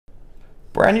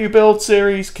Brand new build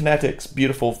series, Kinetic's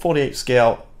beautiful 48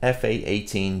 scale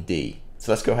A-18D.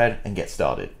 So let's go ahead and get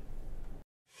started.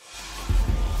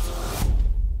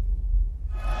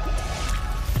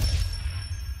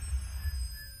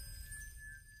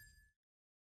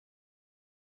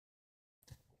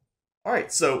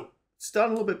 Alright, so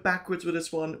starting a little bit backwards with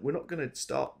this one, we're not going to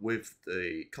start with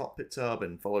the cockpit tub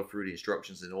and follow through the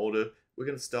instructions in order. We're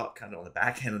going to start kind of on the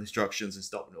back end of the instructions and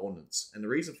start with Ordnance. And the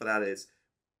reason for that is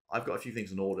I've got a few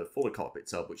things in order for the cockpit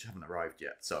tub which haven't arrived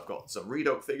yet. So I've got some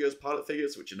redoc figures, pilot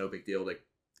figures, which are no big deal. They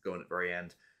go in at the very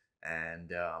end.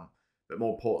 And but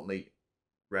more importantly,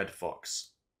 Red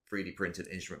Fox 3D printed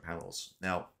instrument panels.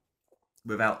 Now,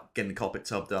 without getting the cockpit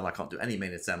tub done, I can't do any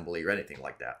main assembly or anything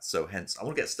like that. So hence, I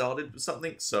want to get started with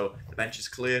something. So the bench is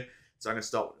clear. So I'm going to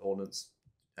start with Ordnance.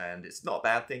 And it's not a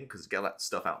bad thing because get that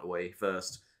stuff out of the way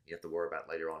first. You have to worry about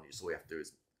later on. All you have to do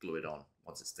is glue it on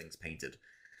once this thing's painted.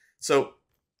 So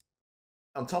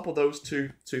on top of those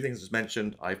two things as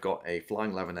mentioned, I've got a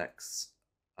Flying 11X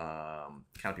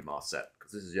canopy mast set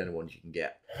because this is the only one you can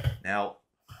get. Now,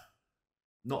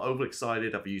 not overly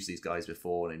excited. I've used these guys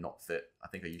before and they're not fit. I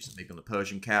think I used them maybe on the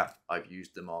Persian cap. I've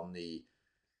used them on the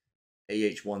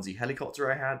A-18D helicopter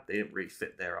I had. They didn't really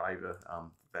fit there either.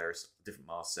 Various different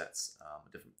mast sets,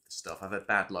 different stuff. I've had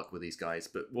bad luck with these guys,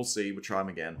 but we'll see. We'll try them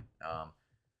again.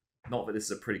 Not that this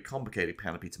is a pretty complicated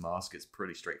canopy to mask. It's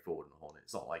pretty straightforward in the Hornet.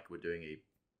 It's not like we're doing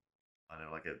I don't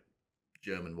know, like a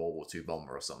German World War II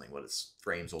bomber or something where there's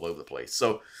frames all over the place.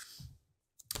 So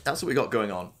that's what we got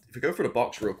going on. If we go through the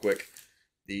box real quick,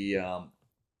 we're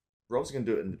also going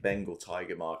to do it in the Bengal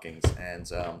tiger markings, and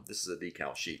this is a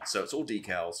decal sheet. So it's all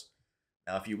decals.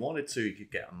 Now, if you wanted to, you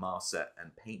could get a mast set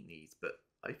and paint these, but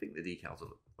I think the decals will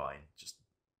look fine. Just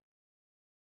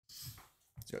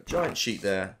so got a giant sheet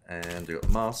there, and we've got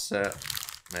the mast set.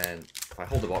 And if I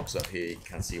hold the box up here, you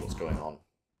can see what's going on.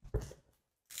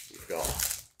 We've got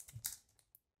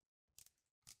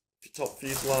the top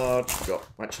fuselage. We've got,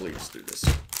 actually, let's do this.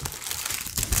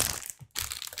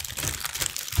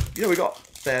 We got a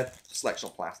fair selection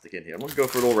of plastic in here. I'm not going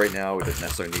to go through it all right now. We don't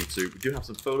necessarily need to. We do have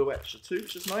some photo extra too,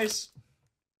 which is nice.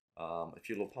 A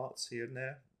few little parts here and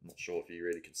there. I'm not sure if you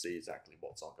really can see exactly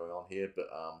what's going on here, but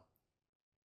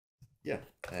yeah.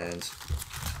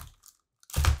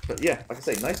 But yeah, like I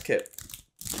say, nice kit.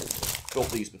 Built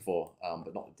these before,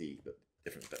 but not the D, but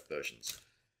different versions.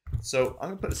 So I'm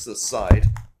going to put this to the side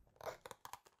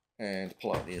and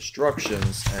pull out the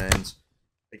instructions. And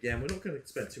again, we're not going to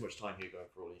spend too much time here going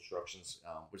through all the instructions.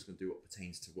 We're just going to do what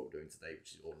pertains to what we're doing today,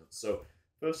 which is Ordnance. So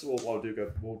first of all, what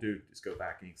we'll do is go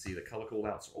back and you can see the color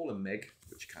callouts are all in MIG,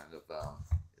 which kind of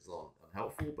is a little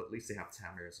unhelpful, but at least they have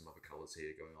Tamir and some other colors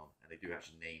here going on, and they do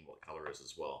actually name what color is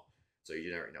as well. So you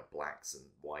generally know blacks and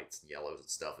whites and yellows and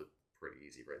stuff are pretty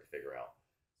easy to figure out.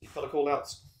 Your color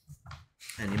callouts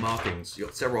and your markings. You've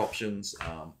got several options.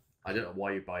 I don't know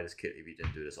why you buy this kit if you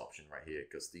didn't do this option right here,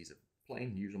 because these are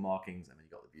plain usual markings, and then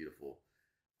you got the beautiful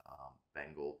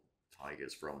Bengal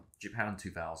tigers from Japan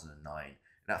 2009. And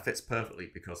that fits perfectly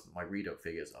because my redoc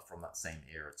figures are from that same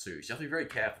era too. So you have to be very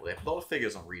careful. They have a lot of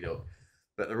figures on redoc,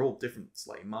 but they're all different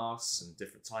slightly masks and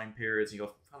different time periods. And you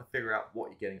got to kind of figure out what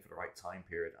you're getting for the right time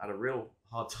period. I had a real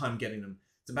hard time getting them.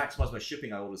 To maximize my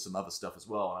shipping, I ordered some other stuff as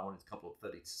well, and I wanted a couple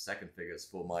of 30-second figures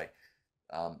for my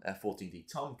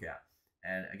F-14D Tomcat.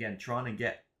 And again, trying to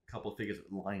get a couple of figures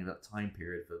that line that time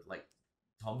period for like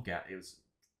Tomcat, it was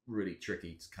really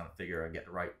tricky to kind of figure and get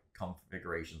the right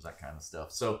configurations, that kind of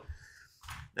stuff. So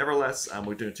nevertheless,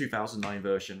 we're doing a 2009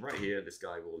 version right here. This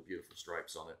guy with all the beautiful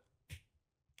stripes on it.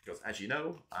 Because as you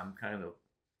know, I'm kind of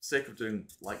sick of doing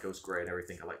light ghost gray and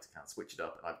everything. I like to kind of switch it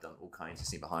up, and I've done all kinds, you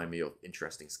see behind me, of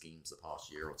interesting schemes the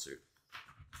past year or two.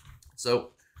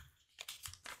 So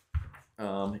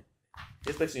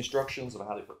here's basically instructions of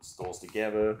how they put the stores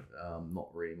together. Not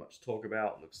really much to talk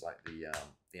about. Looks like the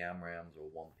AMRAMs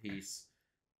are one piece,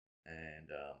 and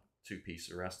two piece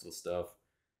the rest of the stuff.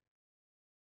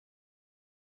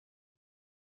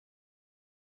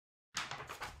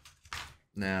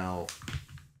 Now,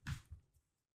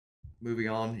 moving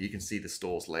on, you can see the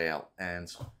store's layout, and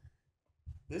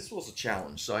this was a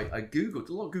challenge. So I googled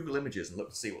a lot of Google images and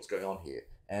looked to see what's going on here,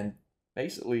 and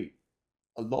basically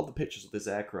a lot of the pictures of this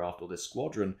aircraft or this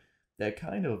squadron, they're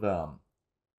kind of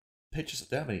pictures that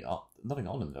don't have nothing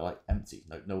on them. They're like empty,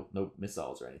 no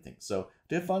missiles or anything. So I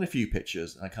did find a few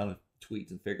pictures, and I kind of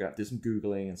tweaked and figured out, did some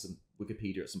Googling and some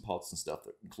Wikipedia, some pods and stuff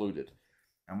that included.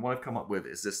 And what I've come up with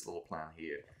is this little plan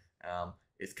here.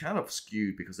 It's kind of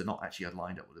skewed because they're not actually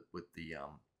lined up with the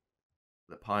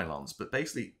pylons, but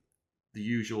basically the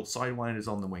usual sidewinders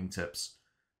on the wingtips.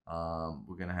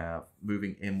 We're going to have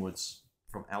moving inwards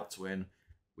from out to in.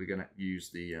 we're going to use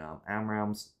the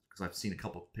AMRAAMs, because I've seen a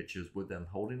couple of pictures with them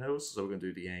holding those. So we're going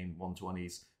to do the AIM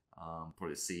 120s,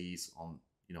 probably the Cs on,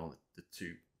 you know, the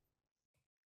two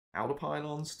outer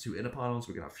pylons, two inner pylons.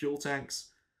 We're going to have fuel tanks.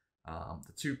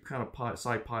 The two kind of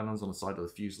side pylons on the side of the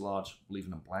fuselage,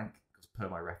 leaving them blank, because per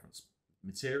my reference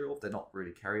material, they're not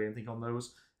really carrying anything on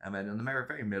those. And then in the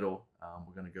very middle,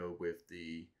 we're going to go with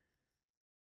the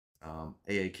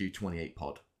AAQ-28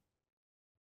 pod.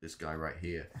 This guy right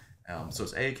here. So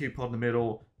it's AAQ pod in the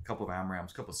middle, a couple of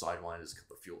AMRAAMs, a couple of sidewinders, a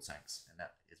couple of fuel tanks, and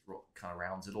that is what kind of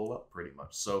rounds it all up pretty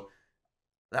much. So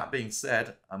that being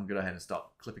said, I'm going to go ahead and start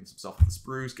clipping some stuff with the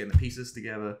sprues, getting the pieces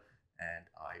together, and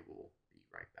I will be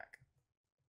right back.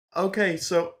 Okay,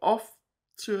 so off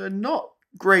to a not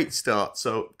great start.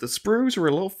 So the sprues are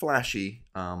a little flashy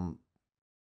on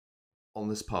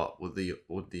this part with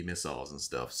the missiles and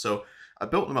stuff. So I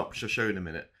built them up, which I'll show you in a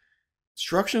minute.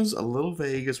 Instructions a little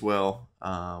vague as well,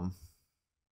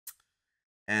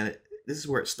 and this is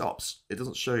where it stops. It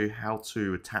doesn't show you how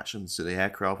to attach them to the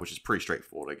aircraft, which is pretty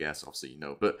straightforward, I guess. Obviously, you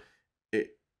know, but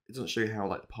it doesn't show you how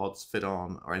like the pods fit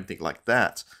on or anything like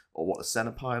that, or what the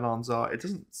center pylons are. It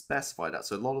doesn't specify that,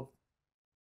 so a lot of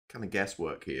kind of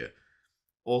guesswork here.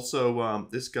 Also,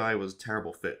 this guy was a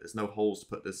terrible fit. There's no holes to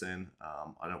put this in. I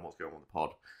don't know what's going on with the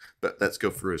pod, but let's go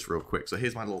through this real quick. So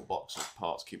here's my little box of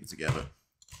parts keeping together.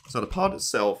 So the pod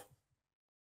itself,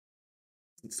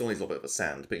 it still needs a little bit of a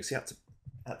sand, but you can see I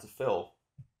had to fill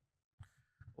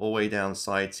all the way down the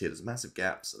sides here. There's massive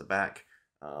gaps at the back,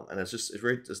 and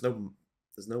there's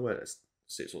nowhere.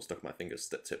 See, it's all stuck in my fingers.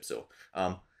 Tip still.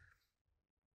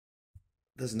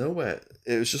 There's nowhere.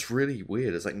 It was just really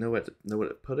weird. There's like nowhere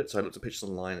to put it. So I looked at pictures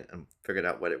online and figured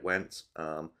out where it went.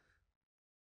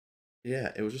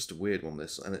 Yeah, it was just a weird one.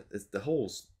 This, and the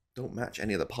holes don't match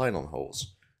any of the pylon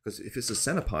holes. Because if it's a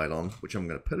center pylon, which I'm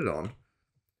going to put it on,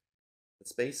 the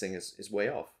spacing is way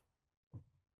off.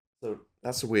 So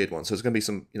that's a weird one. So there's going to be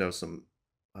some,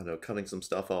 I don't know, cutting some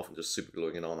stuff off and just super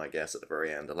gluing it on, I guess, at the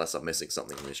very end, unless I'm missing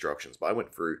something in the instructions. But I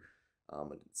went through, I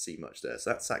didn't see much there. So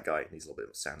that's that guy. Needs a little bit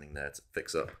of sanding there to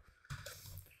fix up.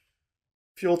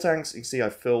 Fuel tanks, you can see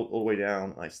I filled all the way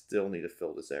down. I still need to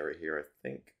fill this area here, I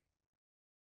think.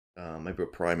 Maybe we'll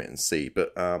prime it and see.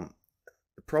 But the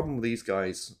problem with these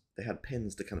guys, they had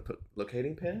pins to kind of put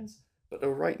locating pins, but they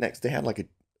were right next. They had like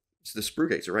so the sprue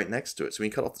gates are right next to it. So when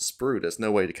you cut off the sprue, there's no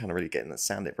way to kind of really get in and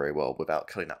sand it very well without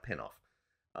cutting that pin off.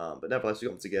 But nevertheless, we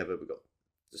got them together. We got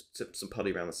just some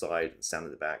putty around the side and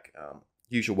sanded the back.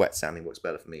 Usual wet sanding works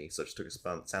better for me, so I just took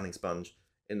a sanding sponge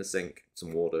in the sink,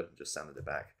 some water, and just sanded it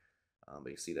back. But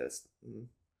you see that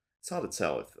it's hard to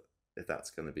tell if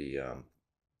that's going to be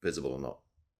visible or not.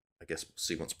 I guess we'll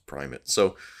see once we prime it.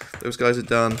 So those guys are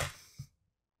done.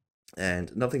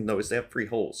 And nothing noticed, they have 3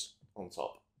 holes on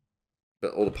top.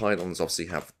 But all the pylons obviously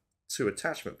have 2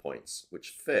 attachment points which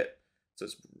fit. So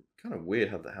it's kind of weird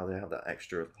how they have that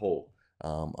extra hole.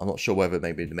 I'm not sure whether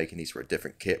maybe they're making these for a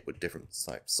different kit with different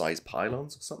size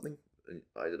pylons or something.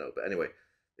 I don't know. But anyway,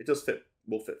 it does fit,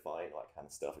 will fit fine, like kind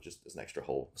of stuff. It just there's an extra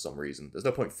hole for some reason. There's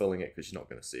no point filling it because you're not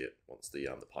going to see it once the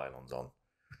pylon's on.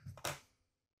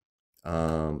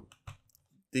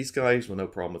 These guys were no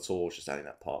problem at all. Just adding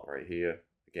that part right here.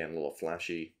 Again, a little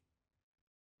flashy.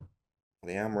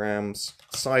 The AMRAAMs,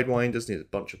 sidewinders, need a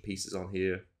bunch of pieces on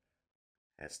here.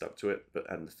 Hair stuck to it,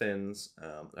 and the fins,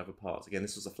 other parts. Again,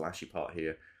 this was a flashy part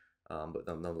here, but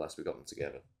nonetheless, we got them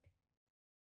together.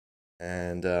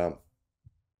 And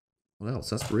what else?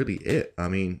 That's really it. I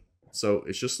mean, so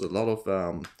it's just a lot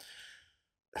of.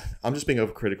 I'm just being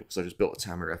overcritical because I just built a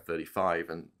Tamir F-35,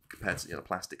 and compared to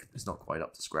plastic, it's not quite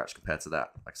up to scratch compared to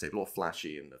that. Like I say, a little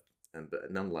flashy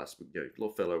but nonetheless, a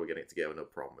little filler, we're getting it together, no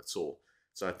problem at all.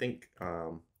 So I think,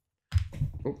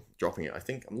 dropping it. I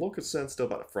think I'm a little concerned still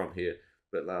about the front here,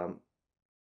 but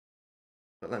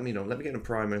let me know. Let me get a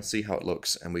primer and see how it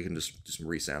looks, and we can just do some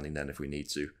resanding then if we need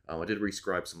to. I did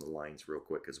rescribe some of the lines real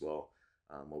quick as well,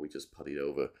 where we just puttied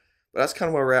over. But that's kind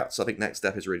of where we're at. So I think next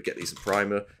step is really get these in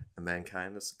primer, and then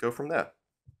kind of go from there.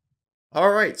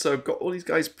 All right, so I've got all these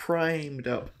guys primed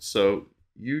up. So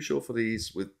usual for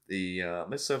these with the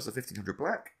mist surfacer 1500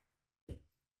 black.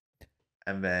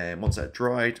 And then once that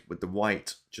dried with the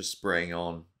white, just spraying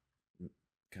on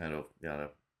kind of,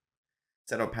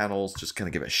 center panels, just kind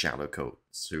of give it a shadow coat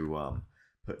to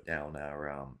put down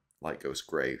our light ghost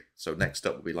gray. So next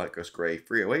up will be light ghost gray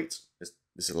 308. This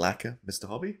is lacquer, Mr.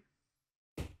 Hobby.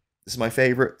 This is my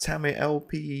favorite Tamir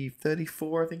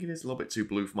LP34, I think it is. A little bit too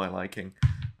blue for my liking.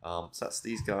 So that's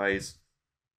these guys.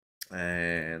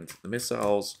 And the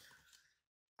missiles,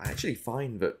 I actually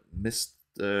find that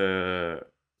Mr.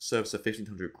 Surfacer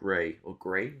 1500 Grey, or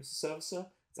Grey Mr. Surfacer,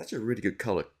 It's actually a really good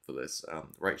color for this,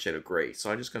 right shade of gray.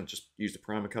 So I'm just going to just use the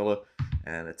primer color,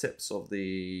 and the tips of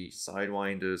the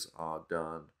sidewinders are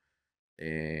done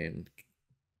in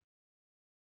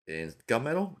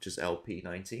gunmetal, which is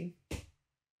LP19,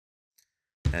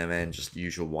 and then just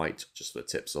usual white just for the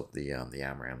tips of the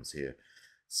AMRAAMs here.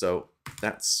 So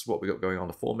that's what we got going on.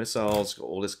 The 4 missiles, got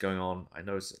all this going on. I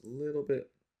noticed a little bit,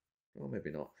 well,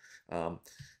 maybe not.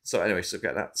 So anyway, so we've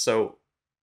got that. So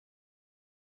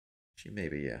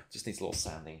maybe, yeah, just needs a little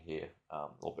sanding here, a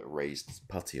little bit of raised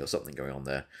putty or something going on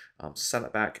there. So sand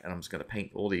it back, and I'm just going to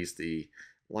paint all these the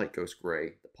light ghost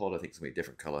gray. The pod I think is going to be a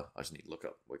different color. I just need to look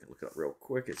up. We can look it up real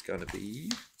quick. It's going to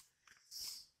be.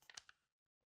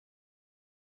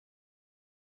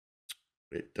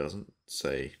 It doesn't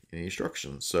say any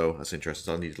instructions, so that's interesting.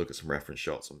 So I need to look at some reference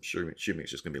shots. I'm assuming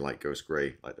it's just going to be light ghost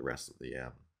gray, like the rest of the.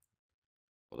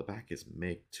 Well, the back is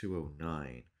MiG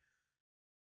 209.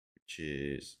 Which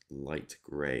is light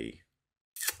gray.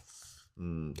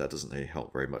 That doesn't really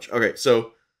help very much. Okay,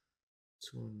 so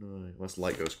 209. What's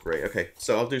light ghost gray? Okay,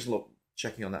 so I'll do some little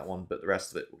checking on that one, but the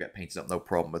rest of it will get painted up, no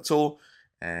problem at all.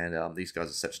 And these guys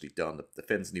are essentially done. The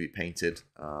fins need to be painted,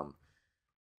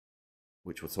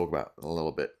 which we'll talk about in a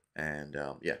little bit. And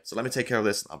yeah, so let me take care of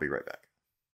this, and I'll be right back.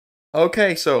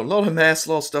 Okay, so a lot of mess, a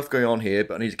lot of stuff going on here,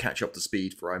 but I need to catch up to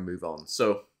speed before I move on.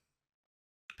 So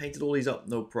painted all these up,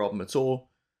 no problem at all.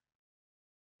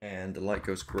 And the light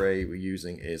ghost gray we're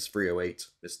using is 308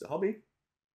 Mr. Hobby.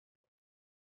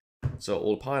 So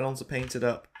all the pylons are painted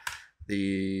up.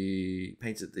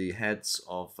 Painted the heads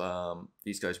of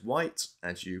these guys white.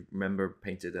 As you remember,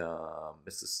 painted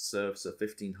Mr. Servicer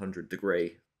 1500 the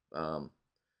gray.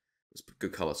 It's a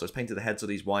good color. So it's painted the heads of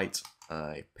these white.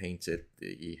 I painted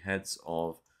the heads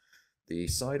of the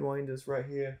sidewinders right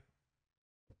here.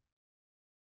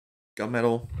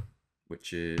 Gunmetal,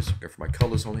 which is, go for my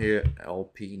colors on here,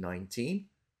 LP19.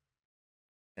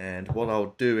 And what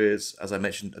I'll do is, as I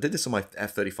mentioned, I did this on my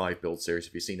F-35 build series,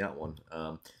 if you've seen that one.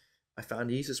 I found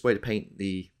the easiest way to paint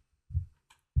the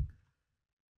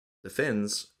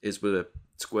fins is with a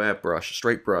square brush, a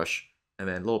straight brush, and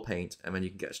then a little paint, and then you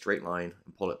can get a straight line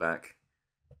and pull it back.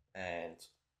 And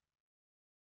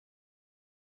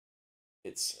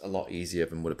it's a lot easier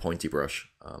than with a pointy brush.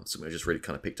 Something I just really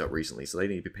kind of picked up recently. So they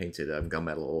need to be painted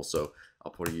gunmetal also.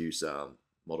 I'll probably use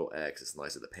Model X. It's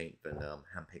nicer to paint than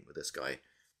hand paint with this guy.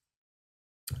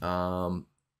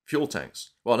 Fuel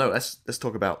tanks. Well, no, let's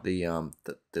talk about the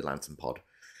lantern pod.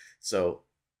 So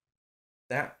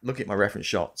that, look at my reference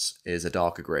shots, is a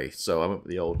darker gray. So I went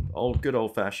with the good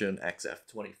old fashioned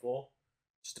XF24,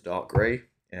 just a dark gray,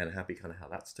 and happy kind of how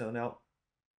that's turned out.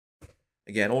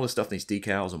 Again, all this stuff needs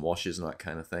decals and washes and that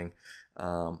kind of thing.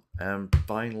 And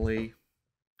finally,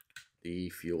 the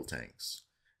fuel tanks.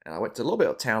 And I went to a little bit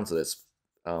of town to this,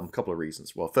 a couple of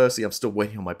reasons. Well, firstly, I'm still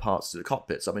waiting on my parts to the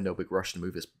cockpit, so I'm in no big rush to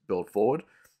move this build forward.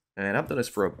 And I've done this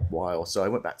for a while, so I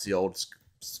went back to the old,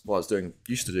 what I was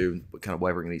used to do, but kind of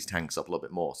weathering these tanks up a little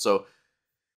bit more. So it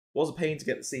was a pain to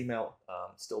get the seam out.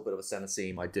 Still a bit of a center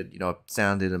seam. I did,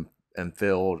 sanded and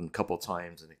filled and a couple of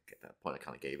times, and at that point I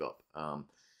kind of gave up.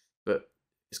 But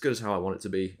it's good as how I want it to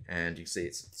be, and you can see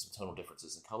it's some tonal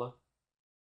differences in color.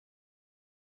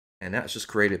 And that's just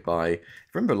created by,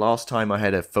 remember last time I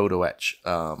had a photo etch,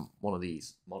 one of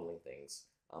these modeling things,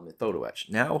 in photo etch.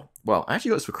 Now, well, I actually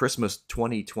got this for Christmas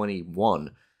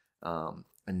 2021, and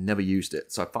never used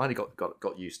it. So I finally got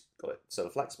it. So the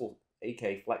flexible,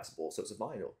 AK flexible, so it's a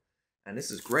vinyl. And this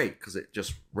is great because it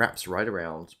just wraps right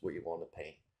around what you want to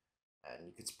paint. And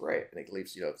you can spray it, and it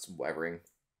leaves, some weathering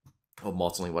or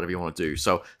mottling, whatever you want to do.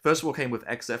 So first of all, came with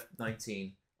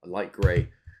XF19, a light gray,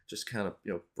 just kind of,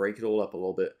 break it all up a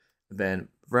little bit. Then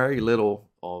very little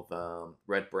of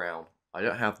red brown. I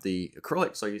don't have the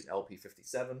acrylic, so I use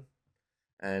LP57.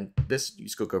 And this, you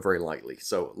just got to go very lightly.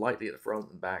 So lightly at the front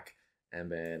and back,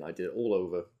 and then I did it all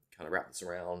over, kind of wrapped this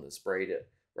around and sprayed it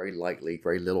very lightly,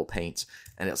 very little paint.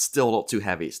 And it's still a lot too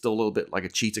heavy. It's still a little bit like a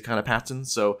cheetah kind of pattern.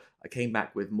 So I came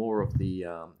back with more of the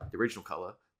original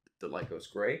color, the light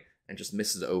ghost gray, and just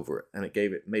misted it over it. And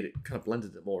made it kind of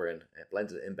blended it more in. It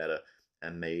blended it in better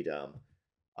and made a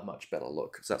much better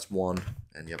look. So that's one,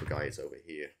 and the other guy is over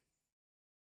here.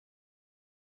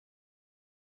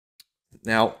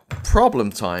 Now,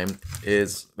 problem time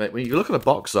is that when you look at the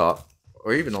box art,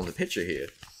 or even on the picture here,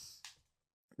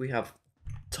 we have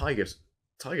tiger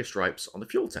stripes on the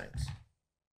fuel tanks.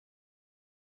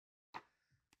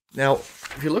 Now,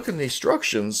 if you look in the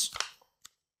instructions,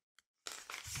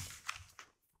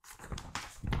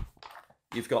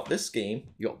 you've got this scheme,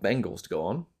 you've got Bengals to go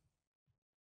on.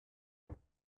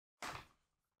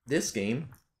 This scheme,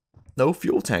 no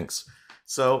fuel tanks.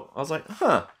 So I was like,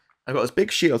 huh, I've got this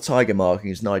big sheet of tiger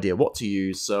markings, no idea what to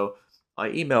use, so I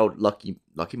emailed Lucky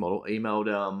Model,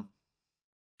 emailed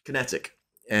Kinetic,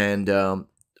 and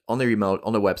on their email,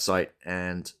 on their website,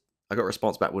 and I got a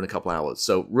response back within a couple hours.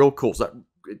 So real cool. So that,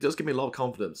 it does give me a lot of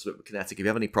confidence with Kinetic. If you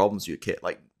have any problems with your kit,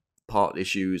 like part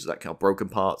issues, that kind of broken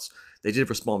parts, they did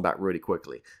respond back really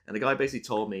quickly. And the guy basically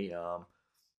told me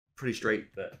pretty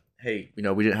straight that, hey, you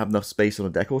know, we didn't have enough space on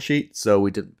the decal sheet, so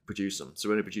we didn't produce them. So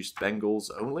we only produced Bengals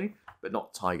only, but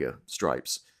not tiger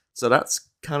stripes. So that's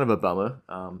kind of a bummer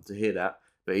to hear that.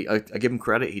 But I give him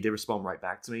credit. He did respond right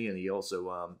back to me, and he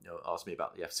also asked me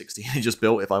about the F-16 he just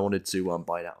built, if I wanted to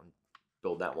buy that and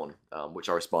build that one, which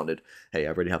I responded, hey, I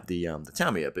already have the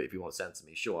Tamiya, but if you want to send it to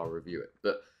me, sure, I'll review it.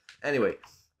 But anyway,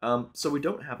 so we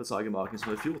don't have the tiger markings for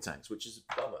the fuel tanks, which is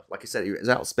a bummer. Like I said, it was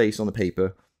out of space on the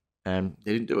paper, and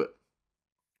they didn't do it.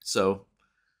 So,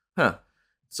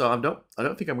 So I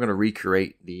don't think I'm going to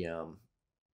recreate the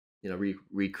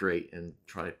recreate and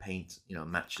try to paint,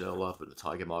 match it all up with the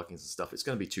tiger markings and stuff. It's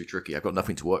going to be too tricky. I've got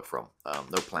nothing to work from,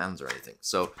 no plans or anything.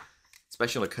 So,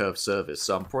 especially on a curved surface.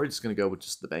 So I'm probably just going to go with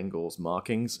just the Bengals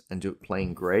markings and do it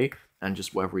plain gray and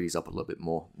just weather these up a little bit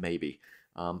more, maybe.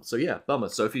 So yeah, bummer.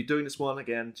 So if you're doing this one,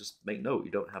 again, just make note,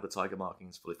 you don't have the tiger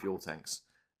markings for the fuel tanks.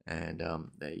 And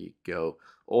there you go.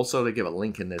 Also, they give a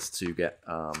link in this to get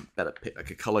better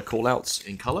color callouts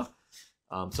in color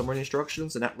somewhere in the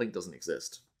instructions, and that link doesn't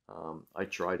exist. I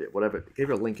tried it, whatever. Give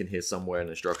you a link in here somewhere in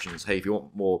the instructions. Hey, if you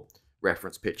want more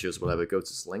reference pictures, whatever, go to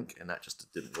this link, and that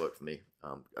just didn't work for me.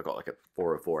 I got like a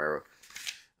 404 error.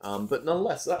 But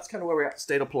nonetheless, that's kind of where we're at,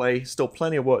 state of play. Still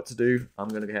plenty of work to do. I'm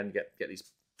going to go ahead and get these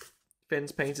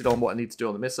fins painted on what I need to do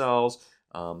on the missiles,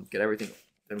 get everything.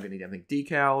 Then we're going to need everything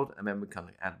decaled, and then we kind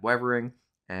of add weathering,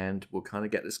 and we'll kind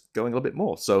of get this going a little bit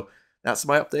more. So that's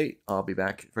my update. I'll be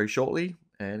back very shortly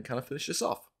and kind of finish this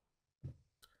off.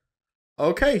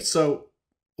 Okay, so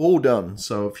all done.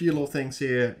 So a few little things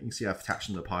here. You can see I've attached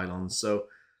them to the pylons. So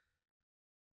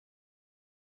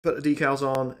put the decals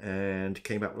on and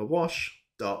came back with a wash,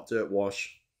 dark dirt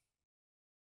wash.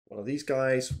 One of these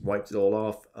guys, wiped it all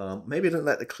off. Maybe I didn't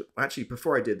let the... Actually,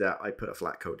 before I did that, I put a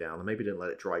flat coat down. And maybe didn't let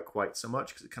it dry quite so much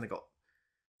because it kind of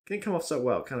didn't come off so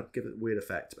well. Kind of give it a weird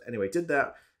effect. But anyway, did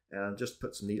that and just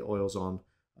put some neat oils on.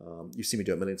 You've seen me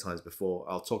do it a million times before.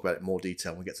 I'll talk about it in more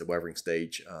detail when we get to the weathering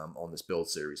stage on this build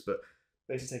series. But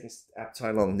basically taking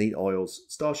Apatite neat oils,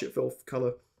 Starship fill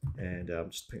color, and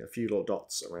just putting a few little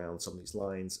dots around some of these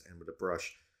lines, and with a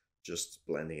brush, just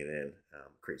blending it in,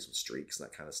 creating some streaks and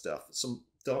that kind of stuff. Some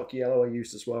dark yellow I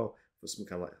used as well for some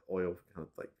kind of like oil, kind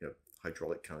of like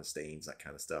hydraulic kind of stains, that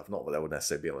kind of stuff. Not that that would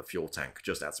necessarily be on a fuel tank,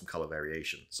 just add some color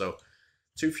variation. So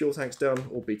 2 fuel tanks done,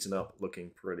 all beaten up, looking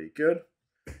pretty good.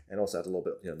 And also add a little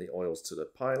bit, the oils to the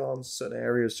pylons, certain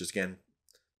areas. Just again,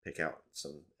 pick out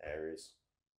some areas.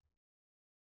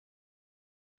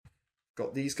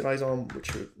 Got these guys on,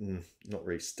 which are not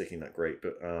really sticking that great,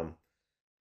 but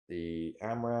the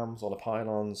AMRAMs on the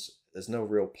pylons, there's no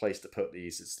real place to put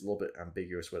these. It's a little bit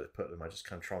ambiguous where to put them. I just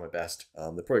kind of try my best.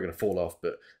 They're probably going to fall off,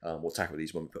 but we'll tackle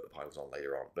these when we put the pylons on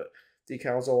later on. But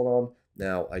decals all on.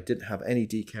 Now, I didn't have any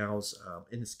decals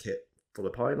in this kit for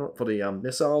the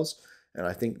missiles. And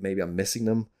I think maybe I'm missing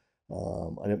them. I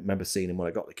don't remember seeing them when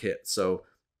I got the kit. So,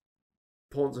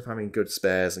 importance of having good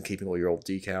spares and keeping all your old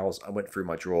decals. I went through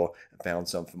my drawer and found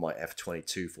some for my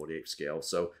F-22 48 scale.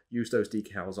 So, use those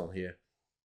decals on here.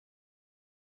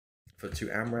 For 2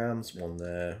 AMRAMs, one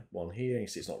there, one here. You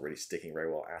see it's not really sticking very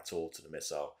well at all to the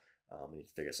missile. We need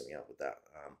to figure something out with that.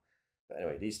 But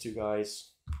anyway, these 2 guys.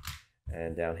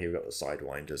 And down here we've got the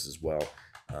sidewinders as well.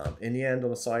 In the end, on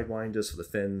the sidewinders for the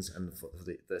fins and for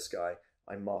this guy,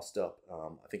 I masked up.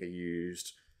 I think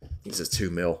this is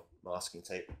 2mm masking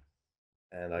tape,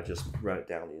 and I just ran it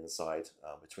down the inside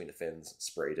between the fins,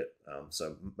 sprayed it.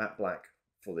 So matte black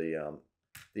for the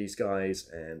these guys,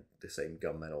 and the same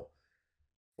gunmetal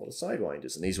for the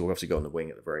sidewinders. And these will obviously go on the wing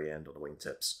at the very end on the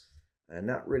wingtips. And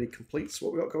that really completes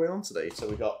what we got going on today. So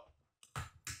we got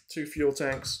 2 fuel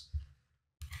tanks,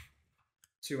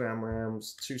 2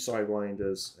 AMRAMs, 2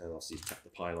 sidewinders, and obviously tap the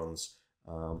pylons.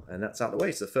 And that's out of the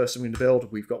way. So the first thing we're going to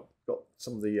build, we've got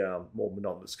some of the more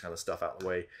monotonous kind of stuff out of the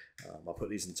way. I'll put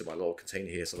these into my little container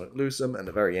here so I don't lose them. And at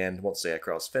the very end, once the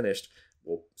aircraft's finished,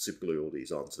 we'll super glue all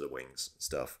these onto the wings and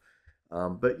stuff.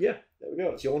 But yeah, there we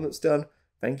go. It's the Ordnance done.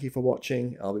 Thank you for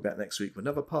watching. I'll be back next week with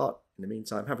another part. In the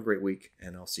meantime, have a great week,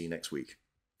 and I'll see you next week.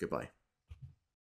 Goodbye.